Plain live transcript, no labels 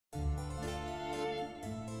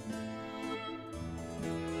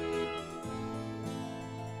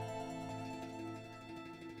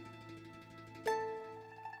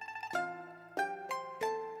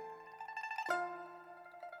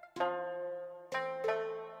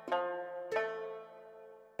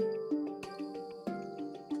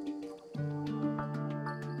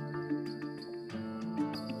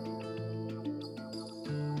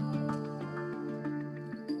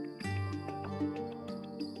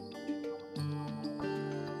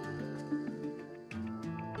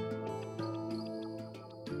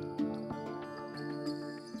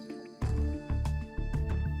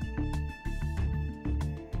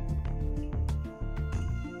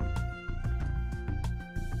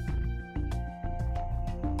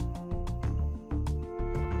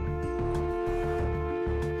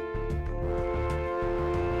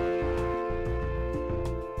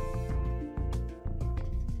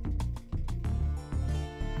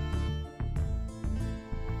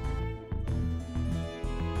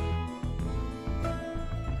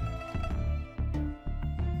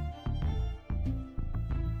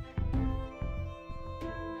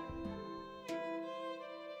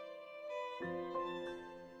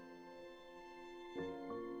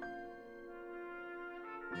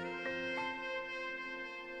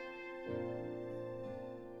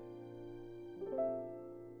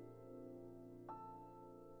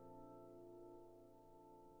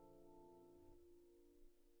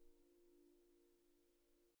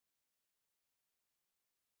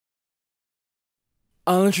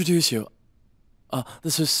I'll introduce you.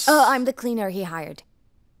 This is... Oh, I'm the cleaner he hired.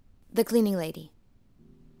 The cleaning lady.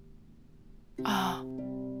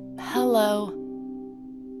 Oh, hello.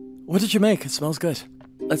 What did you make? It smells good.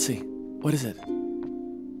 Let's see. What is it?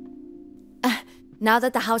 Now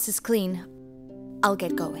that the house is clean, I'll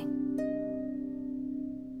get going.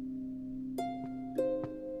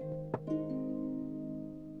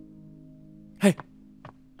 Hey.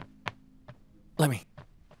 Let me.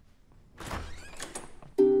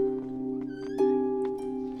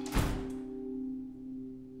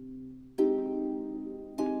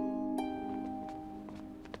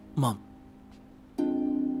 Mom.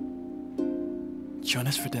 Join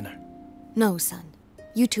us for dinner. No, son.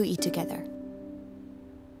 You two eat together.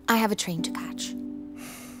 I have a train to catch.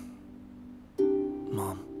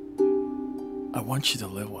 Mom, I want you to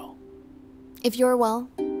live well. If you're well,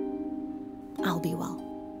 I'll be well.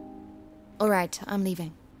 All right, I'm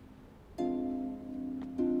leaving.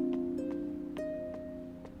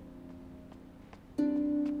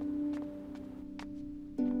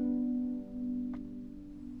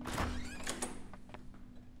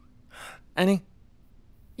 Annie,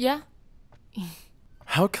 Yeah?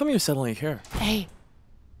 how come you're suddenly here? Hey.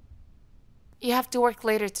 You have to work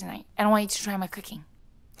later tonight. I don't want you to try my cooking.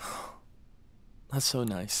 That's so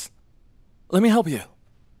nice. Let me help you.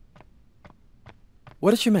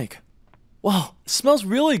 What did you make? Wow, it smells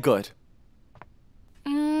really good.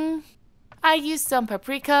 I used some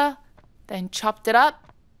paprika, then chopped it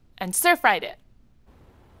up, and stir-fried it.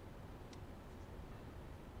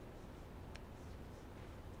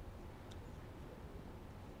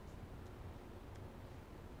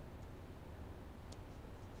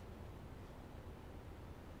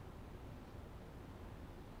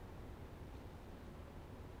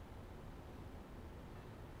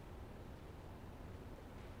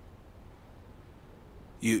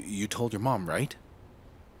 You told your mom, right?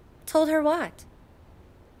 Told her what?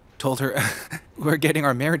 Told her we're getting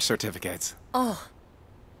our marriage certificates. Oh,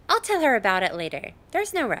 I'll tell her about it later.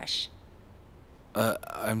 There's no rush.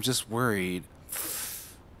 I'm just worried.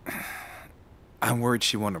 I'm worried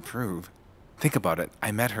she won't approve. Think about it.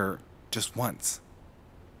 I met her just once.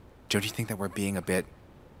 Don't you think that we're being a bit,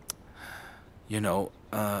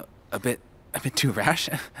 a bit too rash?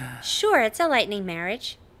 Sure, it's a lightning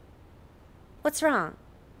marriage. What's wrong?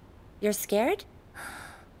 You're scared?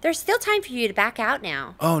 There's still time for you to back out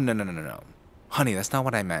now. Oh, no. Honey, that's not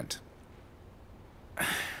what I meant.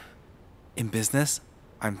 In business,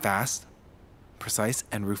 I'm fast, precise,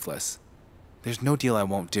 and ruthless. There's no deal I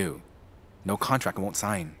won't do. No contract I won't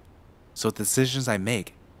sign. So the decisions I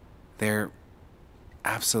make, they're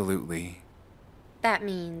absolutely... That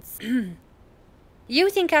means... you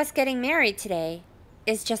think us getting married today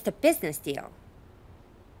is just a business deal.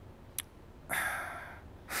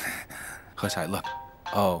 Hush, look.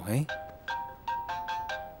 Oh, hey?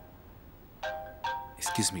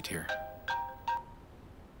 Excuse me, dear.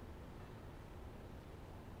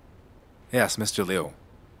 Yes, Mr. Liu.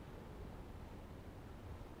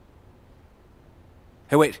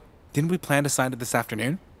 Hey, wait. Didn't we plan to sign it this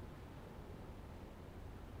afternoon?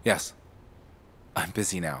 Yes. I'm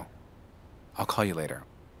busy now. I'll call you later.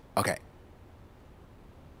 Okay.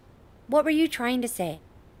 What were you trying to say?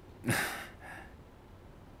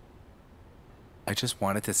 I just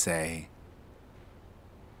wanted to say...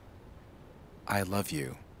 I love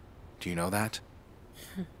you. Do you know that?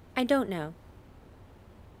 I don't know.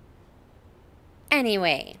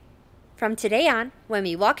 Anyway, from today on, when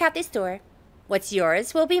we walk out this door, what's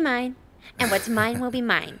yours will be mine, and what's mine will be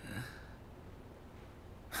mine.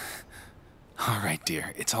 All right,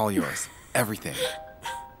 dear. It's all yours. Everything.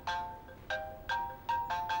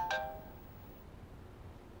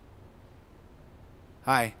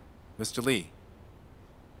 Hi, Mr. Lee.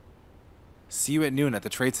 See you at noon at the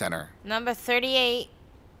Trade Center. Number 38.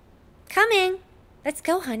 Coming. Let's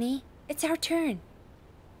go, honey. It's our turn.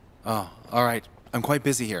 Oh, all right. I'm quite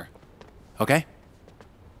busy here. Okay?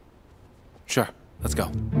 Sure. Let's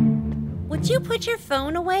go. Would you put your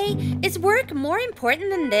phone away? Is work more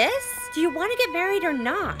important than this? Do you want to get married or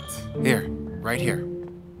not? Here. Right here.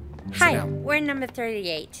 Sit Hi, down. we're number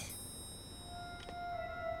 38.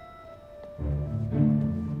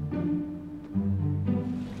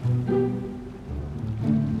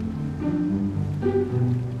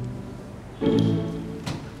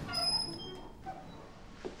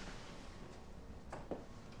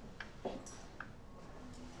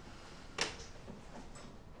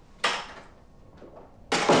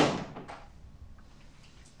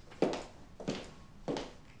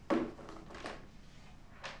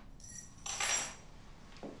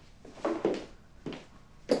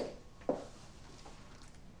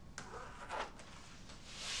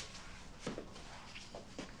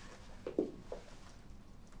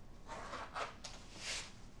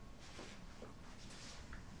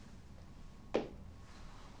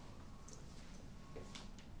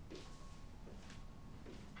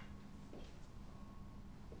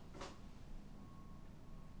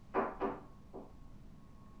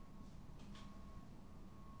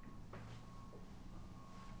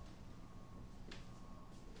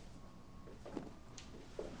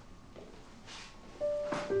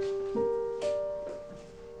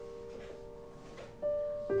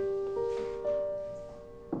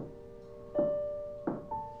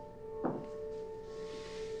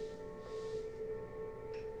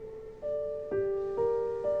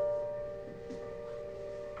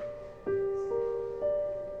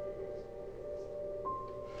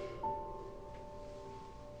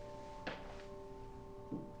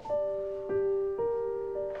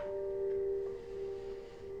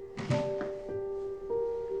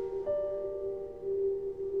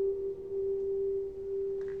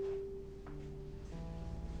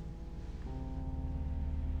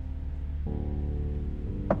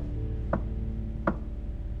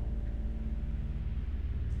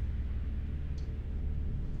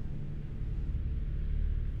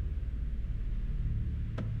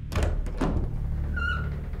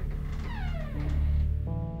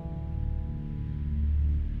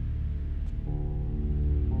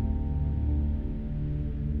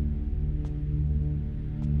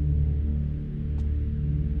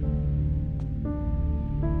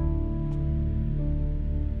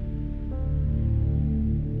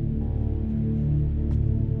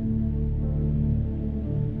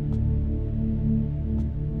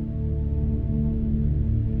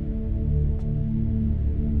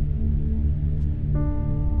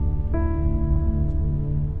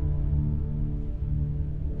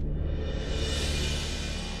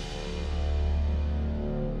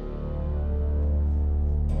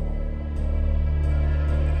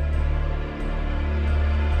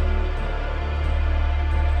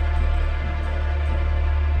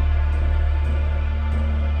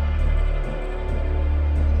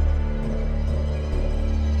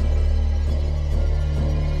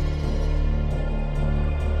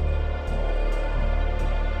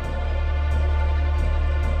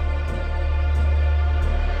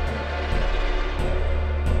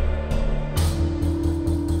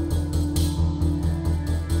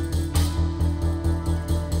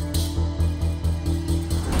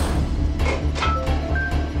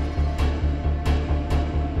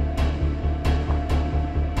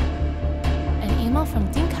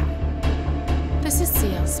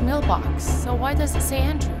 mailbox, so why does it say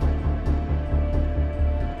Andrew?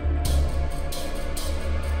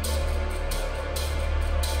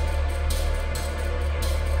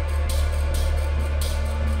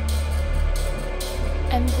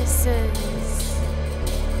 And this is...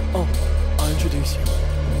 Oh, I'll introduce you.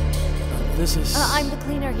 This is... I'm the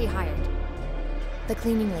cleaner he hired. The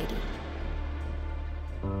cleaning lady.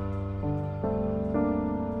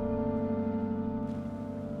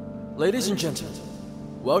 Ladies and gentlemen,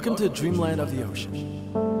 welcome to Dreamland of the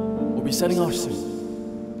Ocean. We'll be setting off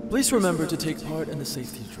soon. Please remember to take part in the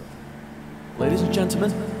safety drill. Ladies and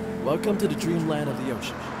gentlemen, welcome to the Dreamland of the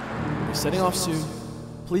Ocean. We'll be setting off soon.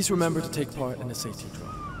 Please remember to take part in the safety drill.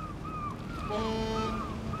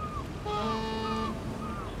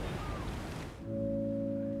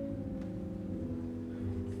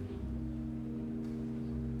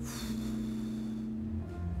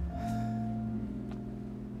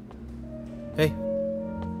 Hey,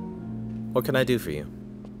 what can I do for you?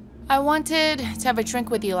 I wanted to have a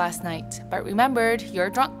drink with you last night, but remembered you're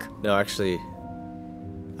drunk. No, actually,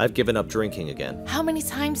 I've given up drinking again. How many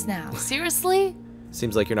times now? Seriously?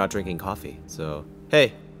 Seems like you're not drinking coffee, so...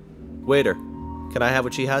 Hey, waiter, can I have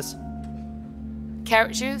what she has?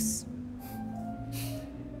 Carrot juice?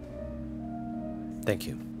 Thank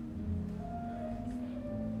you.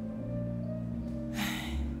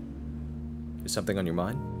 Is something on your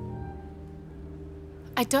mind?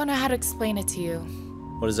 I don't know how to explain it to you.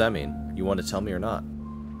 What does that mean? You want to tell me or not?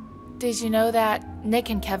 Did you know that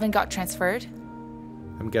Nick and Kevin got transferred?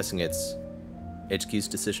 I'm guessing it's HQ's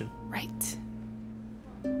decision. Right.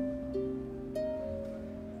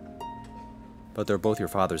 But they're both your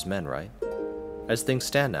father's men, right? As things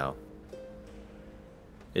stand now,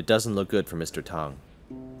 it doesn't look good for Mr. Tang.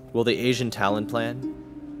 Will the Asian talent plan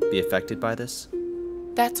be affected by this?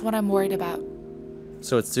 That's what I'm worried about.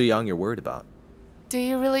 So it's Zhang you're worried about? Do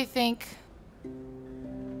you really think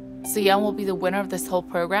Zhang will be the winner of this whole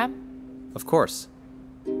program? Of course.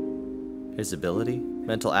 His ability,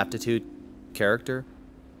 mental aptitude, character,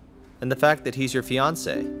 and the fact that he's your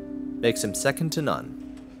fiancé makes him second to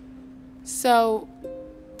none. So,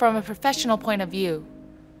 from a professional point of view,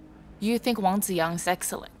 you think Wang Ziyang is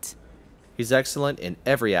excellent? He's excellent in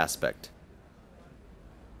every aspect.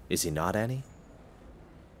 Is he not, Annie?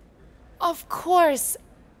 Of course.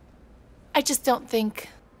 I just don't think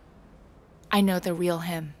I know the real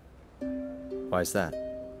him. Why is that?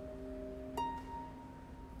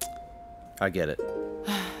 I get it.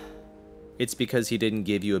 It's because he didn't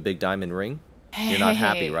give you a big diamond ring? You're not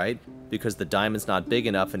happy, right? Because the diamond's not big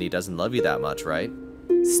enough and he doesn't love you that much, right?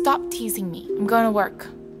 Stop teasing me. I'm going to work.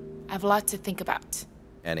 I have a lot to think about.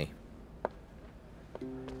 Annie,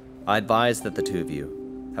 I advise that the two of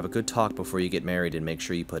you have a good talk before you get married and make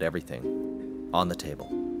sure you put everything on the table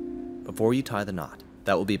before you tie the knot.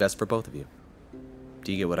 That will be best for both of you.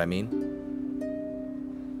 Do you get what I mean?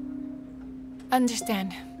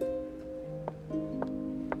 Understand.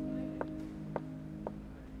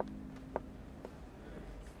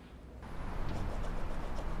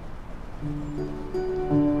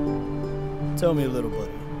 Tell me, little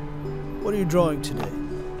buddy, what are you drawing today?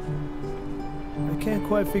 I can't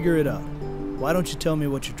quite figure it out. Why don't you tell me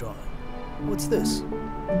what you're drawing? What's this?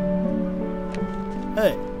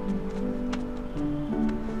 Hey.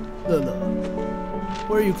 Lila,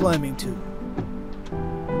 where are you climbing to?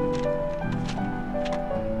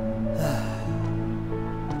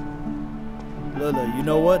 Lila, you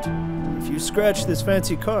know what? If you scratch this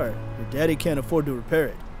fancy car, your daddy can't afford to repair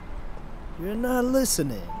it. You're not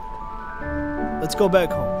listening. Let's go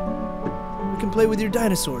back home. We can play with your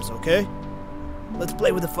dinosaurs, okay? Let's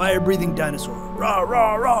play with a fire-breathing dinosaur. Rah,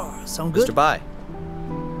 rah, rah. Sound good? Mr. Bai.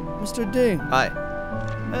 Mr. Ding. Hi.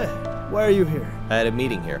 Hey, why are you here? I had a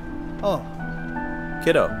meeting here. Oh,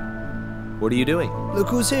 Kiddo, what are you doing? look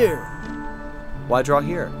who's here. Why draw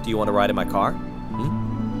here? Do you want to ride in my car?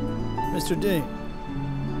 Mr. Ding.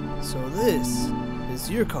 So this is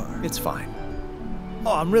your car. It's fine.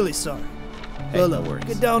 Oh, I'm really sorry. Hey, Lila, no worries.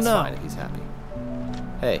 get down it's now. Fine if he's happy.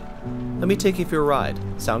 Hey, let me take you for a ride.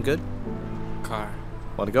 Sound good? Car.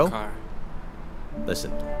 Want to go? Car.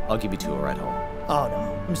 Listen, I'll give you two a ride home. Oh,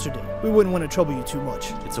 no, Mr. Ding. We wouldn't want to trouble you too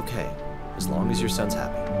much. It's okay, as long as your son's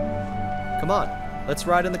happy. Come on, let's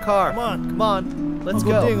ride in the car. Come on. Come on, let's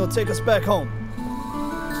Uncle go. Ding will take us back home.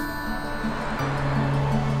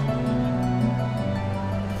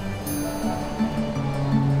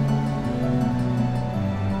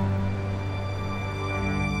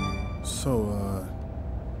 So,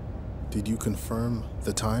 did you confirm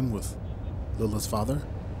the time with Lila's father?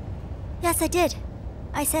 Yes, I did.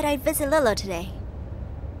 I said I'd visit Lilo today.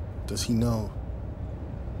 Does he know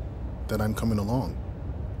that I'm coming along?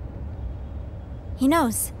 He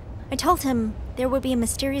knows. I told him there would be a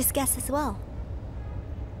mysterious guest as well.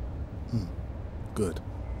 Good.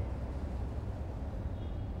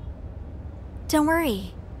 Don't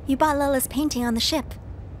worry. You bought Lila's painting on the ship.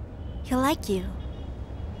 He'll like you.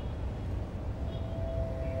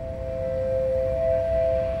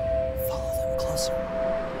 Follow them closer.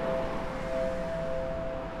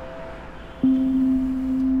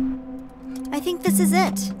 I think this is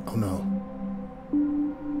it. Oh no.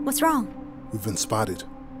 What's wrong? We've been spotted.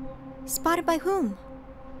 Spotted by whom?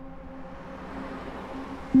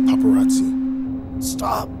 Paparazzi.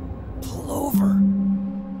 Stop. Pull over.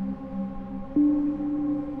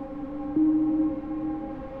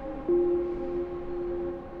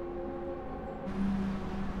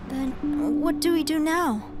 Then what do we do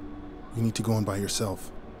now? You need to go in by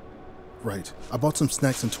yourself. Right. I bought some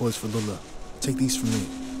snacks and toys for Lila. Take these from me.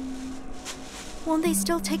 Won't they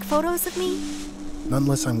still take photos of me? Not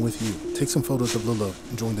unless I'm with you. Take some photos of Lila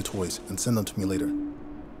enjoying the toys and send them to me later.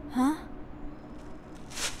 Huh?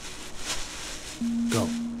 Go.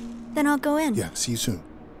 Then I'll go in. Yeah, see you soon.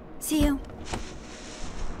 See you.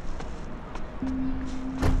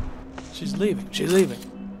 She's leaving. She's leaving.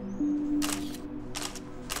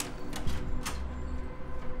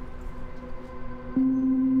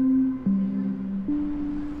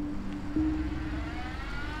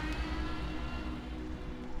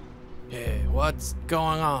 Hey, what's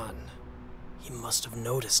going on? He must have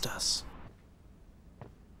noticed us.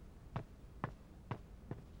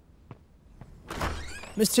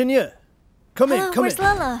 Miss Tinya, come in, come Where's in.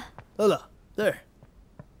 Lila? Lila, there.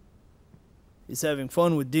 He's having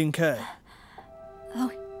fun with Ding Kai.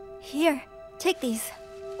 Oh, here. Take these.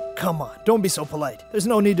 Come on, don't be so polite. There's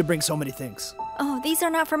no need to bring so many things. Oh, these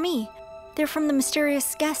are not for me. They're from the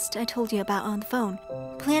mysterious guest I told you about on the phone.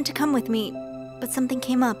 Planned to come with me, but something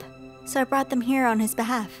came up, so I brought them here on his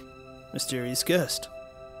behalf. Mysterious guest.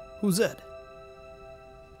 Who's that?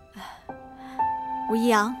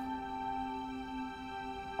 Yang.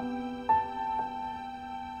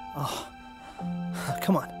 Oh,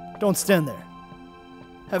 come on. Don't stand there.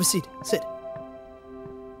 Have a seat. Sit.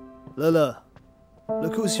 Lila,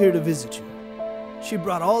 look who's here to visit you. She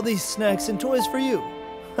brought all these snacks and toys for you.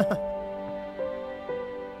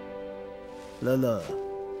 Lila.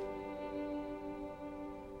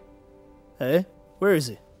 Hey, where is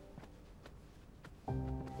he?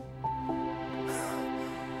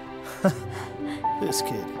 This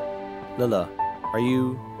kid. Lila, are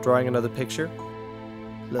you drawing another picture?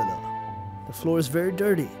 Lila, the floor is very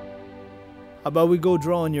dirty. How about we go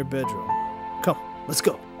draw in your bedroom? Come, let's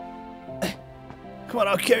go. Hey, come on,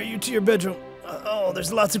 I'll carry you to your bedroom. Oh,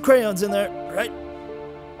 there's lots of crayons in there, right?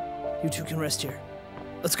 You two can rest here.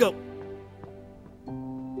 Let's go.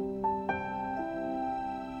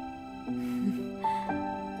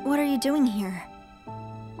 What are you doing here?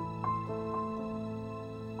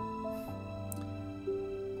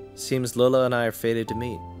 Seems Lila and I are fated to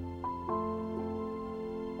meet.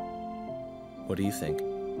 What do you think?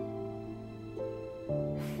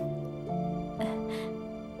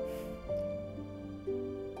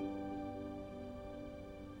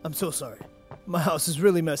 I'm so sorry. My house is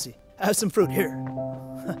really messy. Have some fruit here.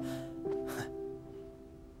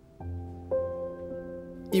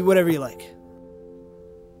 Eat whatever you like.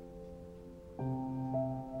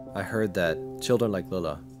 I heard that children like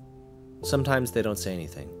Lila, sometimes they don't say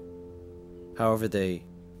anything. However, they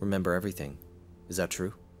remember everything. Is that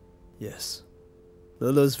true? Yes.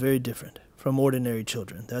 Lila's very different from ordinary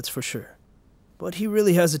children, that's for sure. But he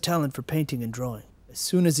really has a talent for painting and drawing. As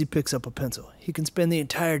soon as he picks up a pencil, he can spend the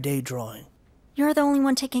entire day drawing. You're the only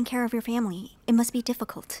one taking care of your family. It must be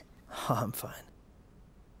difficult. I'm fine.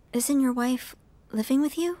 Isn't your wife living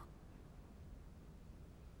with you?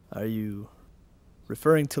 Are you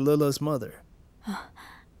referring to Lila's mother?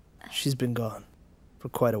 She's been gone for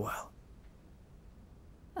quite a while.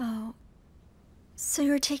 Oh. So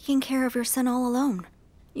you're taking care of your son all alone.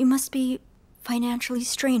 You must be financially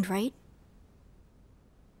strained, right?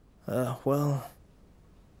 Well,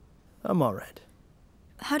 I'm all right.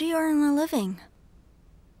 How do you earn a living?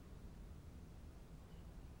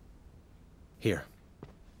 Here.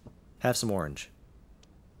 Have some orange.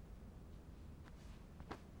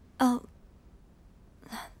 Oh.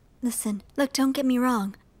 Listen, look, don't get me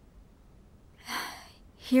wrong.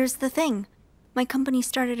 Here's the thing. My company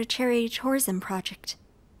started a charity tourism project.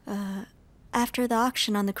 After the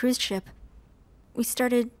auction on the cruise ship, we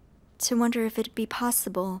started to wonder if it'd be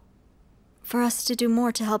possible for us to do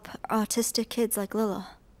more to help autistic kids like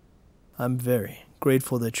Lila. I'm very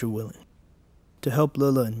grateful that you're willing to help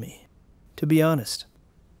Lila and me. To be honest,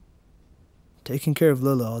 taking care of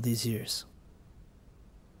Lila all these years,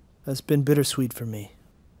 That's been bittersweet for me.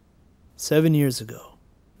 7 years ago,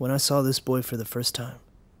 when I saw this boy for the first time,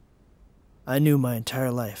 I knew my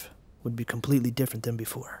entire life would be completely different than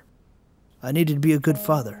before. I needed to be a good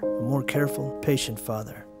father, a more careful, patient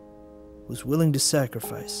father, who was willing to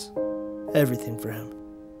sacrifice everything for him.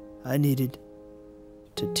 I needed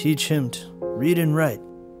to teach him to read and write,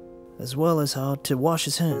 as well as how to wash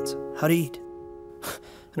his hands, how to eat,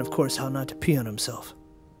 and of course how not to pee on himself.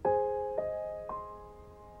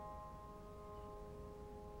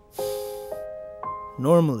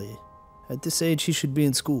 Normally, at this age he should be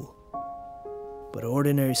in school, but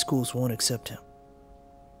ordinary schools won't accept him.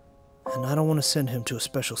 And I don't want to send him to a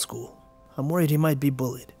special school. I'm worried he might be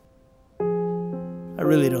bullied. I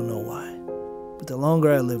really don't know why, but the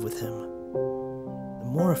longer I live with him, the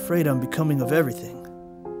more afraid I'm becoming of everything.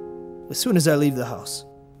 As soon as I leave the house,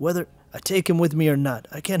 whether I take him with me or not,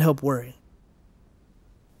 I can't help worrying.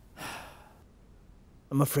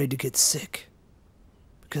 I'm afraid to get sick,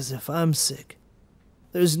 because if I'm sick,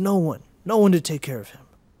 there's no one to take care of him.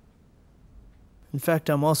 In fact,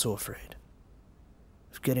 I'm also afraid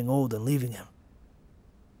of getting old and leaving him.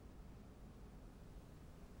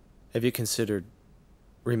 Have you considered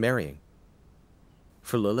remarrying?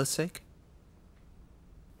 For Lila's sake?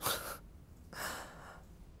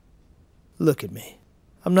 Look at me.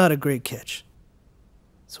 I'm not a great catch.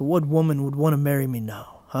 So what woman would want to marry me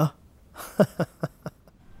now, huh?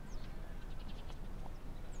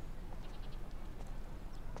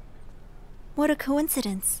 What a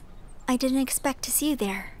coincidence. I didn't expect to see you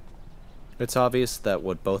there. It's obvious that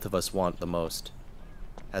what both of us want the most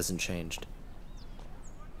hasn't changed.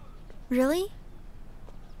 Really?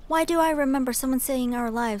 Why do I remember someone saying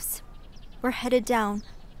our lives were headed down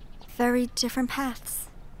very different paths?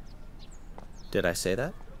 Did I say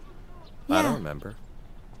that? Yeah. I don't remember.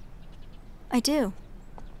 I do.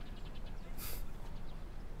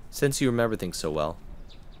 Since you remember things so well,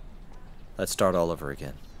 let's start all over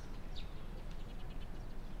again.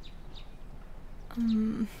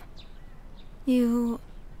 You...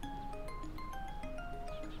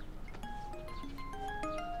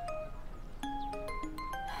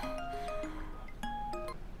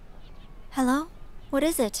 Hello? What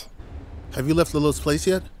is it? Have you left Lolo's place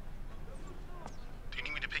yet? Do you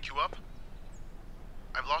need me to pick you up?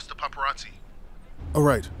 I've lost the paparazzi. All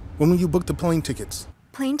right. When will you book the plane tickets?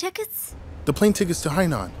 Plane tickets? The plane tickets to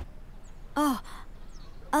Hainan. Oh,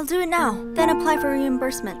 I'll do it now, then apply for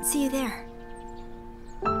reimbursement. See you there.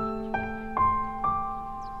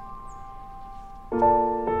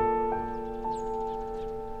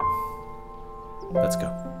 Let's go.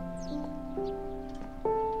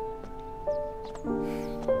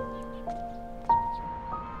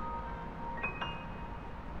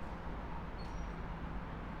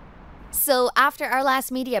 So after our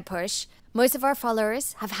last media push, most of our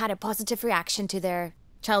followers have had a positive reaction to their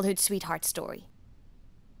childhood sweetheart story.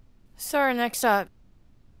 So our next up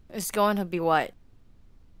is going to be what?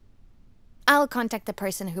 I'll contact the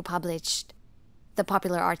person who published the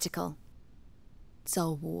popular article.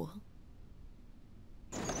 Zhou Wu.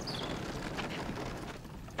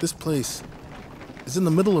 This place is in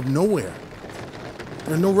the middle of nowhere.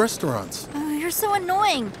 There are no restaurants. Oh, you're so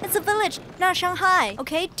annoying. It's a village, not Shanghai,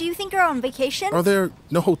 okay? Do you think you're on vacation? Are there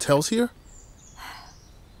no hotels here?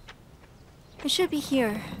 It should be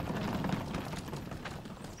here.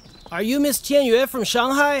 Are you Miss Tianyue from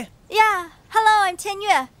Shanghai? Yeah. Hello, I'm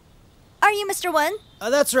Tianyue. Are you Mr. Wen?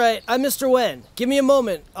 That's right. I'm Mr. Wen. Give me a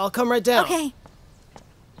moment. I'll come right down. Okay.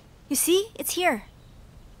 You see? It's here.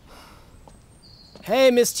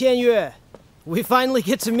 Hey, Miss Tianyue. We finally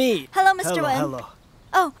get to meet. Hello, Mr. Wen. Hello.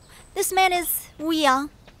 Oh, this man is Wu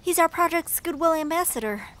Yang. He's our project's goodwill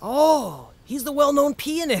ambassador. Oh, he's the well-known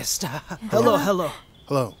pianist. Hello.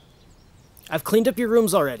 Hello. I've cleaned up your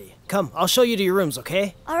rooms already. Come, I'll show you to your rooms,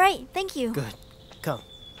 okay? All right, thank you. Good. Come.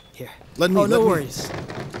 Here. No worries.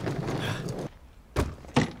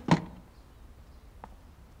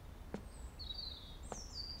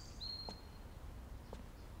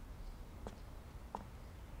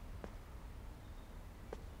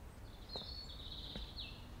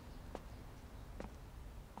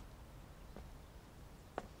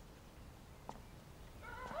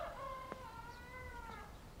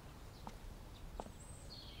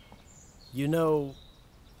 You know,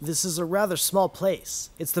 this is a rather small place.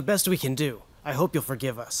 It's the best we can do. I hope you'll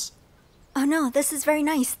forgive us. Oh no, this is very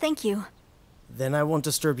nice, thank you. Then I won't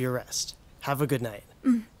disturb your rest. Have a good night.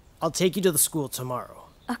 I'll take you to the school tomorrow.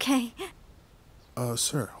 Okay.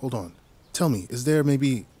 Sir, hold on. Tell me, is there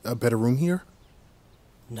maybe a better room here?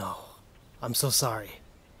 No, I'm so sorry.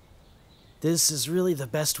 This is really the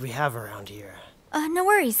best we have around here. No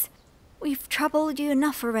worries. We've troubled you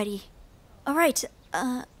enough already. All right,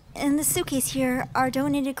 in the suitcase here are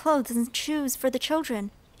donated clothes and shoes for the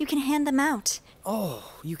children. You can hand them out.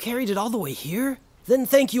 Oh, you carried it all the way here? Then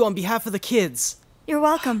thank you on behalf of the kids. You're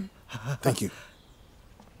welcome. Thank you.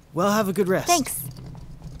 Well, have a good rest. Thanks.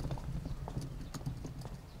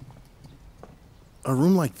 A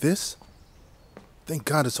room like this? Thank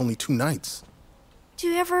God it's only 2 nights. Do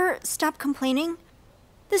you ever stop complaining?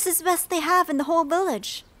 This is the best they have in the whole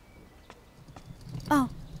village. Oh,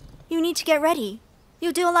 you need to get ready.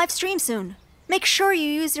 You'll do a live stream soon. Make sure you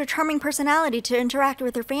use your charming personality to interact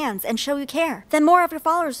with your fans and show you care. Then more of your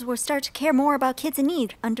followers will start to care more about kids in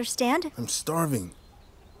need. Understand? I'm starving.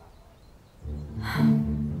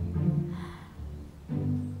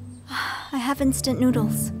 I have instant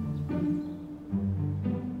noodles.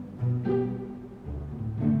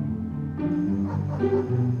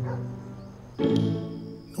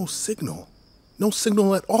 No signal. No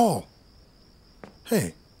signal at all.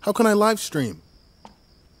 Hey, how can I live stream?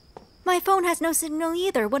 My phone has no signal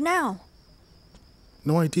either. What now?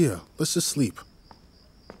 No idea. Let's just sleep.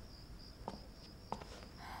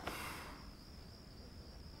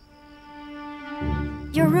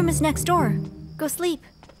 Your room is next door. Go sleep.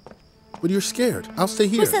 But you're scared. I'll stay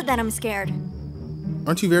here. Who said that I'm scared?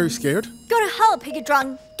 Aren't you very scared? Go to hell,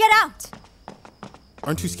 Piggy-drung. Get out!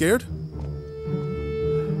 Aren't you scared?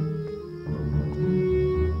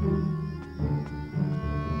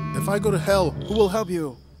 If I go to hell, who will help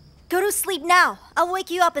you? Go to sleep now. I'll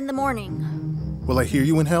wake you up in the morning. Will I hear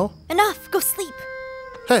you in hell? Enough. Go sleep.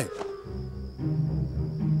 Hey!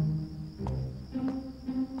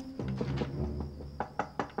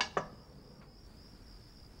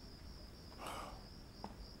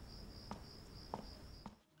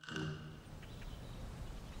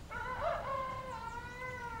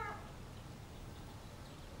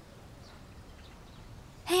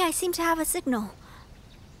 Hey, I seem to have a signal.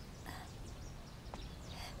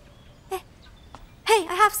 Hey,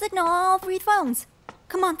 I have signal on all 3 phones.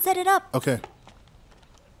 Come on, set it up. Okay.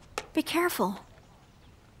 Be careful.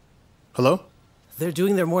 Hello? They're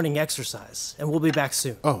doing their morning exercise, and we'll be back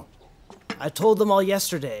soon. Oh. I told them all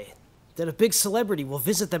yesterday that a big celebrity will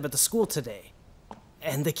visit them at the school today.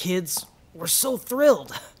 And the kids were so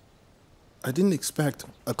thrilled. I didn't expect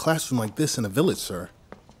a classroom like this in a village, sir.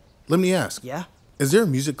 Let me ask. Yeah? Is there a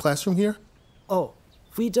music classroom here? Oh,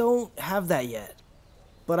 we don't have that yet.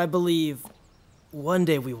 But I believe one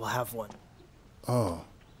day we will have one. Oh.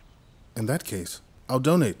 In that case, I'll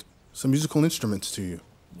donate some musical instruments to you.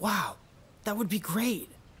 Wow, that would be great.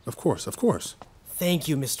 Of course, of course. Thank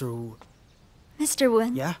you, Mr. Wu. Mr.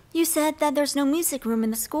 Wen? Yeah? You said that there's no music room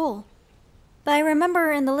in the school. But I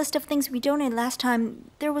remember in the list of things we donated last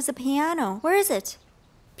time, there was a piano. Where is it?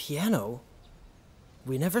 Piano?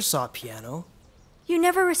 We never saw a piano. You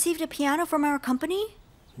never received a piano from our company?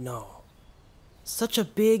 No. Such a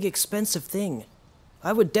big, expensive thing.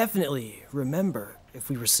 I would definitely remember if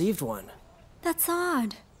we received one. That's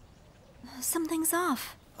odd. Something's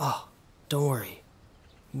off. Oh, don't worry.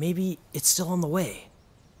 Maybe it's still on the way.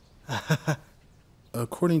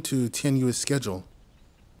 According to Tianyu's schedule,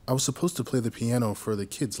 I was supposed to play the piano for the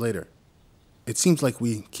kids later. It seems like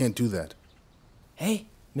we can't do that. Hey,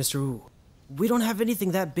 Mr. Wu, we don't have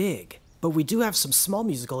anything that big, but we do have some small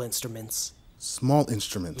musical instruments. Small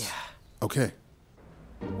instruments? Yeah. Okay.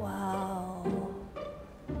 Wow.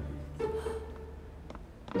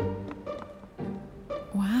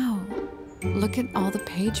 Wow. Look at all the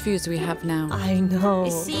page views we have now. I know.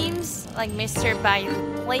 It seems like Mr. Bai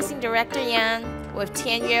replacing Director Yang with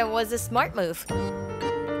Tianyue was a smart move.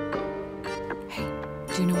 Hey,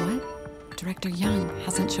 do you know what? Director Yang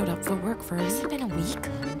hasn't showed up for work for Has it been a week?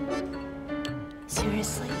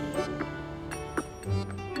 Seriously?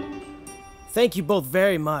 Thank you both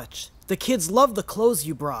very much. The kids love the clothes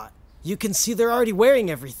you brought. You can see they're already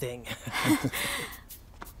wearing everything.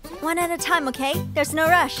 One at a time, okay? There's no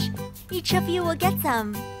rush. Each of you will get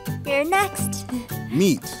some. You're next.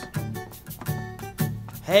 Meat.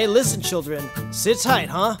 Hey, listen, children. Sit tight,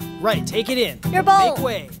 huh? Right, take it in. Your bowl. Make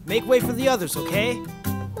way. Make way for the others, okay?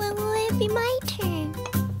 When will it be my turn?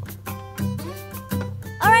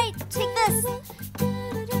 All right, take this.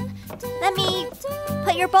 Let me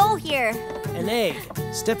put your bowl here. An egg.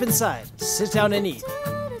 Step inside. Sit down and eat.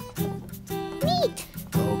 Meat.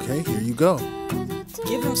 Okay, here you go.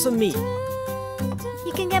 Give him some meat.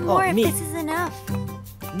 You can get more if meat. this is enough.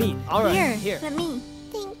 Meat. All right, here. Let me.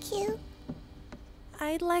 Thank you.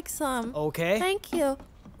 I'd like some. Okay. Thank you.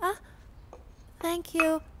 Thank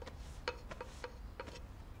you.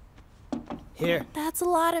 Here. That's a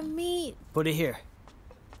lot of meat. Put it here.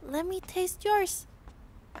 Let me taste yours.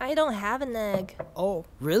 I don't have an egg. Oh,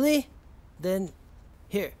 really? Then,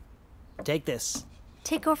 here, take this.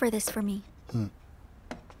 Take over this for me.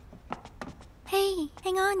 Hey,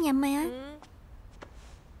 hang on, young man.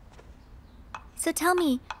 So tell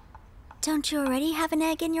me, don't you already have an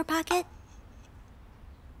egg in your pocket?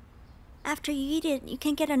 After you eat it, you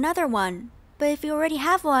can get another one. But if you already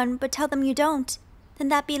have one, but tell them you don't, then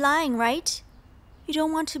that'd be lying, right? You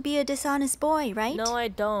don't want to be a dishonest boy, right? No, I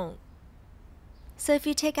don't. So if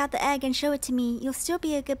you take out the egg and show it to me, you'll still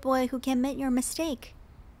be a good boy who can admit your mistake.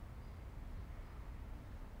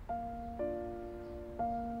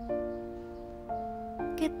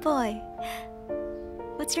 Good boy.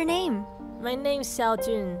 What's your name? My name's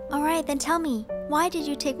Xiaojun. Alright, then tell me, why did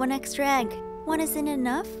you take one extra egg? One isn't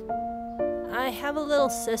enough? I have a little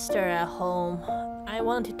sister at home. I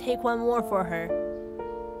wanted to take one more for her.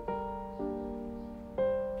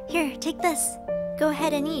 Here, take this. Go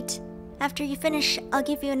ahead and eat. After you finish, I'll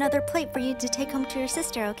give you another plate for you to take home to your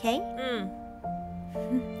sister, okay?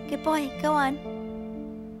 Good boy, go on.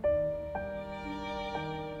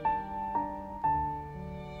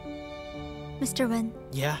 Mr. Wen.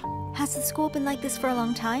 Yeah? Has the school been like this for a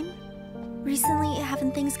long time? Recently,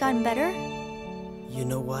 haven't things gotten better? You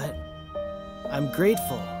know what? I'm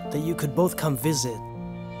grateful that you could both come visit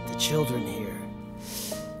the children here.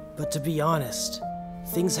 But to be honest,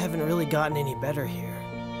 things haven't really gotten any better here.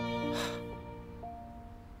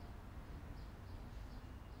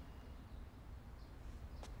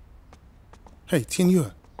 Hey, Tianyue.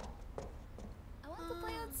 I want to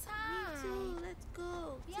play outside. Me too. Let's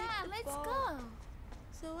go. Yeah, let's go.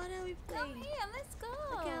 So what are we playing? Come here, let's go.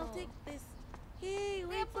 Okay, I'll take this. Hey,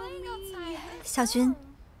 wait for me. Xiaojun,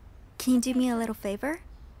 can you do me a little favor?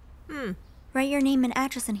 Write your name and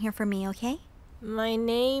address in here for me, okay? My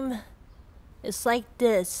name is like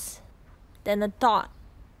this, then a dot.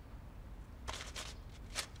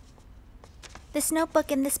 This notebook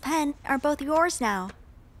and this pen are both yours now,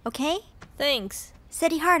 okay? Thanks.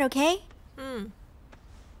 Steady hard, okay?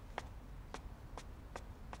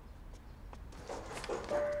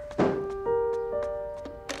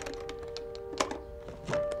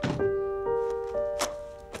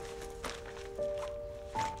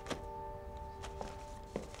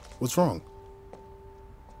 What's wrong?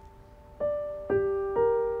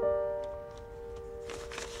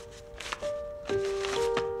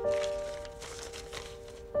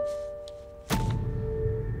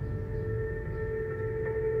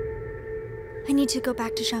 I need to go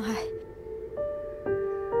back to Shanghai.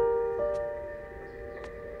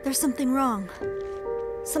 There's something wrong.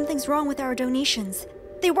 Something's wrong with our donations.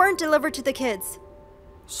 They weren't delivered to the kids.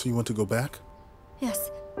 So you want to go back?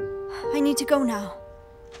 Yes. I need to go now.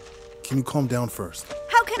 Can you calm down first?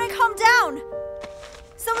 How can I calm down?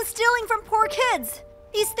 Someone's stealing from poor kids.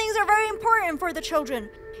 These things are very important for the children,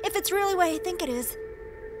 if it's really what I think it is.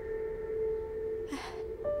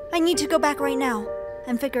 I need to go back right now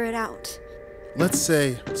and figure it out. Let's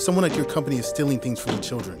say someone at your company is stealing things from the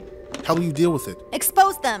children. How will you deal with it?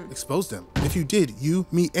 Expose them. Expose them. If you did, you,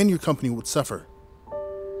 me, and your company would suffer.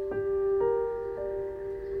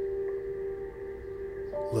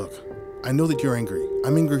 Look, I know that you're angry.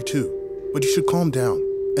 I'm angry too. But you should calm down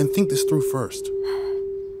and think this through first.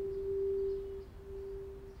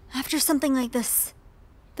 After something like this,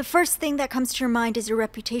 the first thing that comes to your mind is your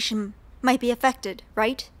reputation might be affected,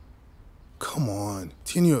 right? Come on,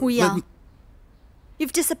 Tianyue, Wu Yang,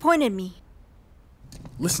 you've disappointed me.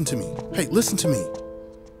 Listen to me. Hey, listen to me.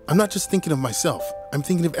 I'm not just thinking of myself. I'm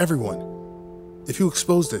thinking of everyone. If you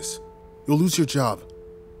expose this, you'll lose your job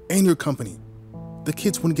and your company. The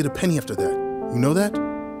kids wouldn't get a penny after that. You know that?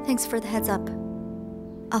 Thanks for the heads up.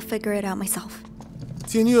 I'll figure it out myself.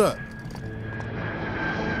 Tianyue!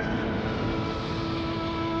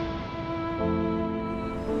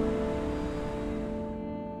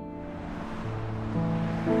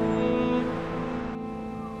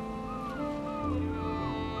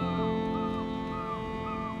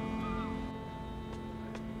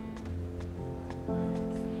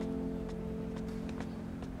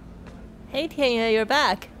 Hey, Tianyue, you're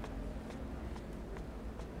back.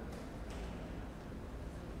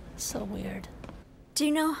 So weird. Do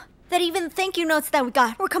you know that even thank you notes that we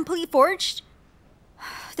got were completely forged?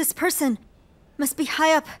 This person must be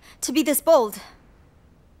high up to be this bold.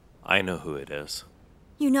 I know who it is.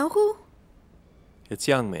 You know who? It's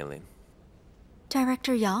Yang Meilin.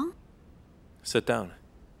 Director Yang? Sit down.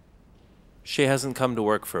 She hasn't come to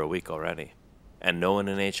work for a week already, and no one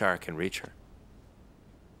in HR can reach her.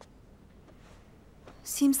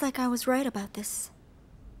 Seems like I was right about this.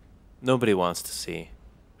 Nobody wants to see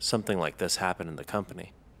something like this happen in the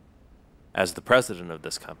company. As the president of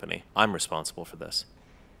this company, I'm responsible for this.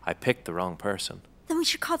 I picked the wrong person. Then we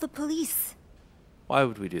should call the police. Why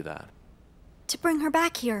would we do that? To bring her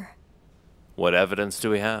back here. What evidence do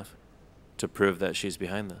we have to prove that she's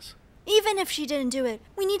behind this? Even if she didn't do it,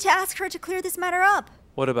 we need to ask her to clear this matter up.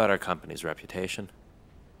 What about our company's reputation?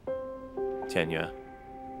 Tianya,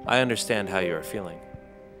 I understand how you are feeling,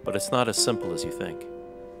 but it's not as simple as you think.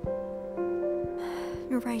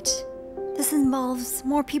 You're right. This involves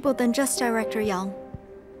more people than just Director Yang.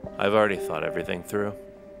 I've already thought everything through.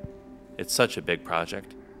 It's such a big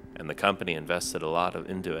project, and the company invested a lot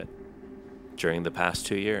into it during the past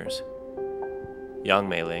 2 years. Yang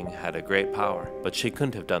Meiling had a great power, but she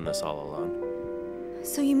couldn't have done this all alone.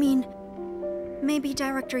 So you mean maybe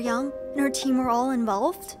Director Yang and her team were all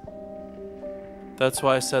involved? That's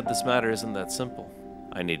why I said this matter isn't that simple.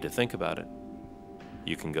 I need to think about it.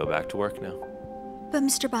 You can go back to work now. But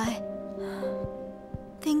Mr. Bai,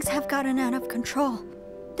 things have gotten out of control.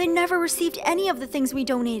 They never received any of the things we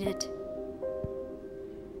donated.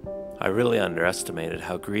 I really underestimated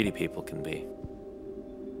how greedy people can be.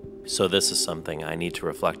 So this is something I need to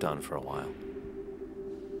reflect on for a while.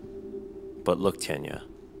 But look, Tianya,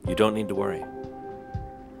 you don't need to worry.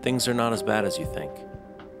 Things are not as bad as you think.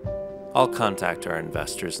 I'll contact our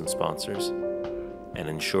investors and sponsors and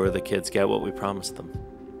ensure the kids get what we promised them.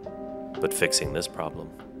 But fixing this problem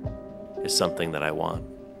is something that I want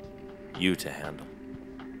you to handle.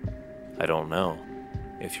 I don't know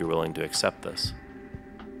if you're willing to accept this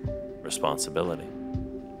responsibility.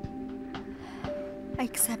 I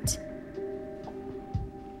accept.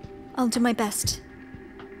 I'll do my best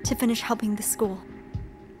to finish helping the school.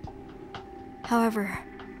 However,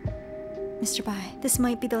 Mr. Bai, this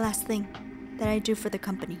might be the last thing that I do for the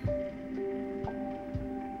company.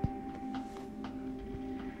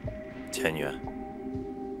 Tianya,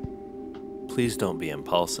 please don't be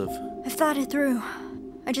impulsive. I've thought it through.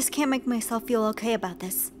 I just can't make myself feel okay about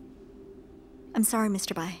this. I'm sorry,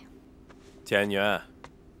 Mr. Bai. Tianya,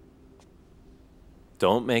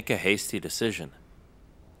 don't make a hasty decision.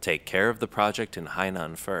 Take care of the project in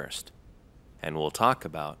Hainan first, and we'll talk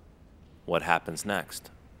about what happens next,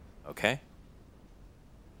 okay?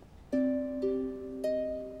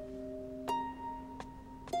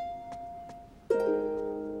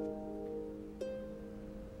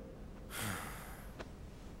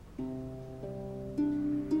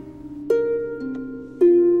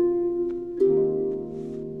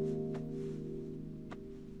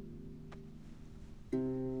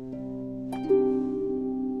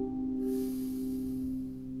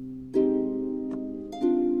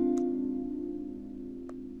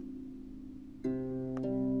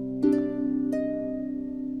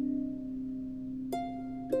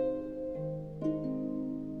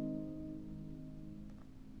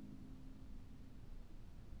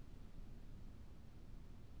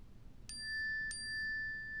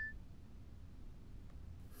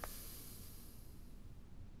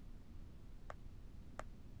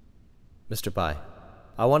 Mr. Bai,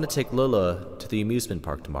 I want to take Lila to the amusement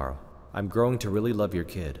park tomorrow. I'm growing to really love your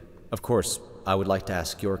kid. Of course, I would like to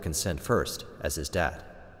ask your consent first, as his dad.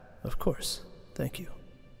 Of course. Thank you.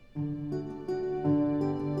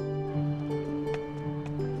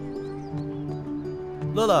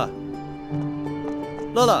 Lila!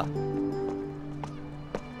 Lila!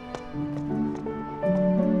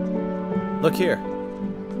 Look here.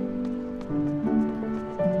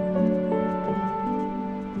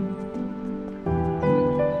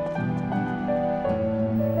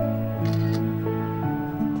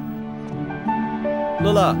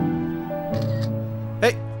 Lila!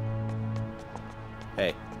 Hey!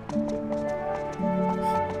 Hey.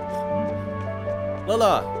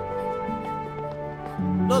 Lila!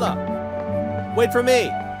 Lila! Wait for me!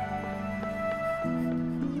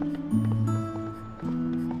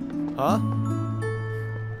 Huh?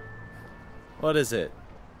 What is it?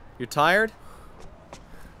 You're tired?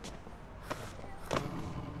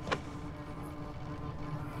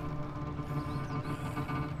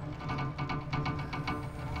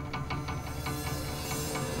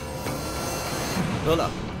 Lola!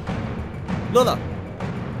 Lola!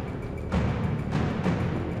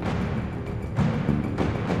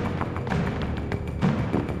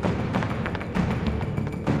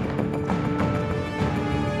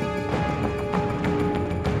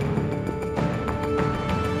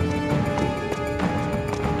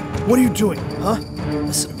 What are you doing, huh?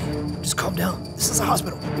 Listen to me. Just calm down. This is a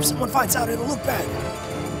hospital. If someone finds out, it'll look bad.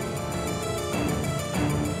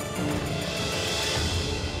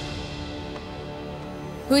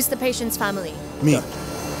 Who's the patient's family? Me.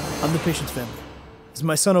 I'm the patient's family. Is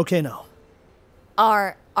my son okay now?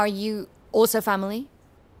 Are you also family?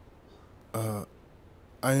 I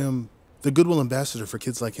am the Goodwill ambassador for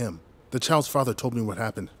kids like him. The child's father told me what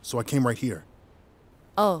happened, so I came right here.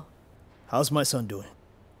 Oh. How's my son doing?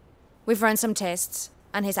 We've run some tests,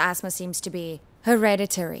 and his asthma seems to be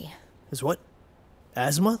hereditary. His what?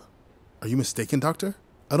 Asthma? Are you mistaken, Doctor?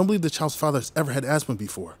 I don't believe the child's father has ever had asthma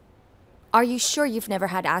before. Are you sure you've never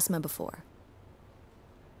had asthma before?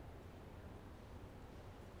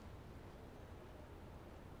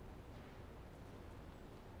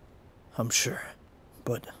 I'm sure,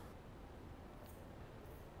 but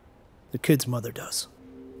the kid's mother does.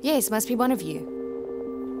 Yes, must be one of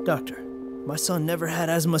you. Doctor, my son never had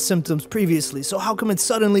asthma symptoms previously, so how come it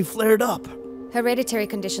suddenly flared up? Hereditary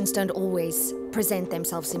conditions don't always present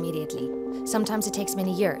themselves immediately. Sometimes it takes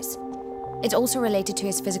many years. It's also related to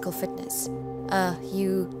his physical fitness.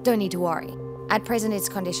 You don't need to worry. At present, his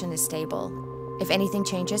condition is stable. If anything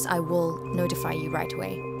changes, I will notify you right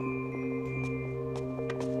away.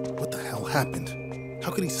 What the hell happened?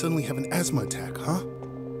 How could he suddenly have an asthma attack, huh?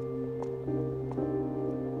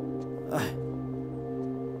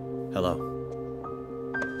 Hello.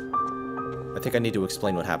 I think I need to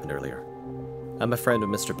explain what happened earlier. I'm a friend of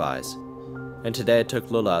Mr. Bai's, and today I took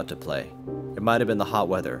Lula out to play. It might have been the hot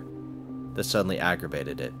weather that suddenly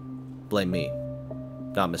aggravated it. Blame me,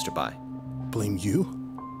 not Mr. Bai. Blame you?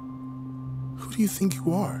 Who do you think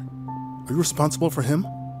you are? Are you responsible for him?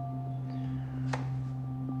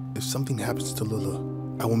 If something happens to Lula,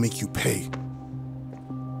 I will make you pay.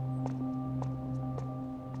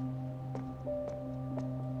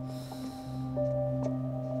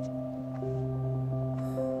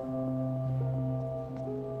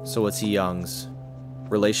 So what's Yang's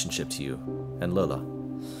relationship to you and Lula?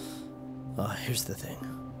 Here's the thing.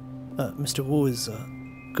 Mr. Wu is a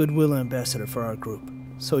goodwill ambassador for our group,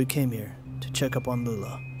 so he came here to check up on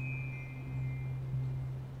Lula.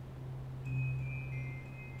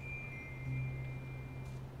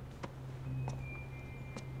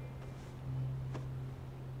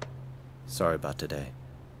 Sorry about today.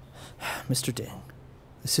 Mr. Ding,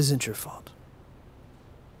 this isn't your fault.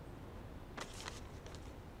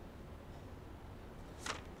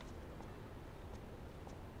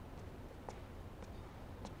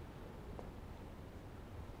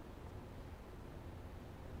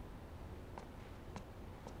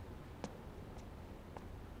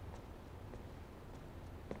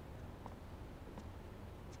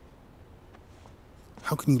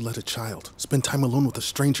 How can you let a child spend time alone with a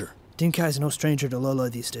stranger? Ding Kai's no stranger to Lula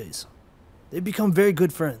these days. They've become very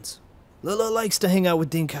good friends. Lula likes to hang out with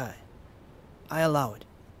Ding Kai. I allow it.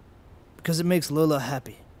 Because it makes Lula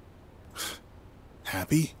happy.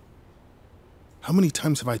 Happy? How many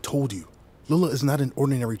times have I told you? Lula is not an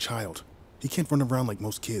ordinary child. He can't run around like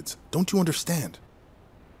most kids. Don't you understand?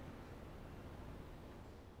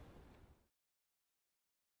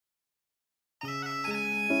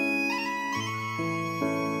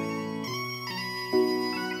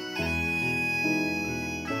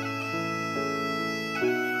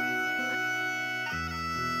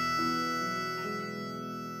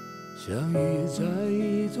相遇在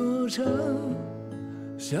一座城，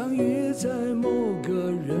相遇在某个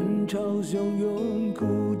人潮汹涌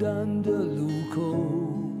孤单的路口，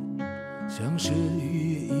像是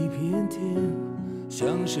与一片天，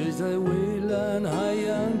像是在蔚蓝海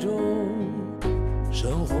洋中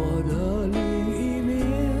生活的另一面，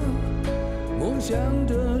梦想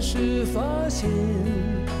的是发现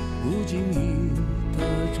不经意的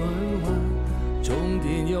转弯，终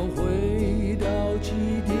点又回到起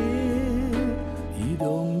点。移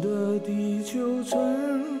动的地球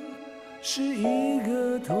村是一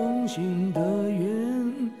个同行的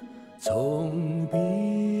圆，从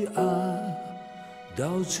彼岸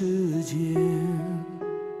到此间，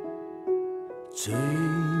最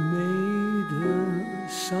美的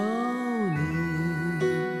少年。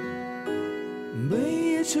每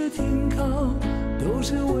一次停靠都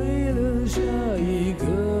是为了下一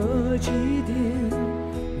个起点，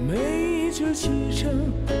每一次启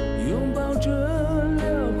程拥抱着辽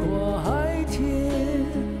阔海天，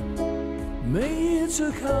每一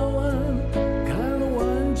次靠岸看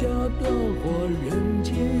万家灯火人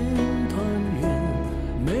间团圆，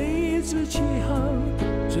每一次起航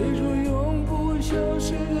追逐永不消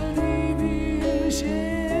失的地平线，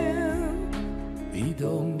移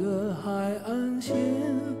动的海岸线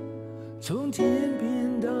从天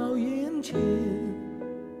边到眼前，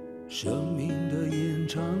生命的延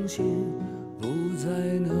长线不再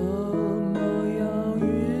能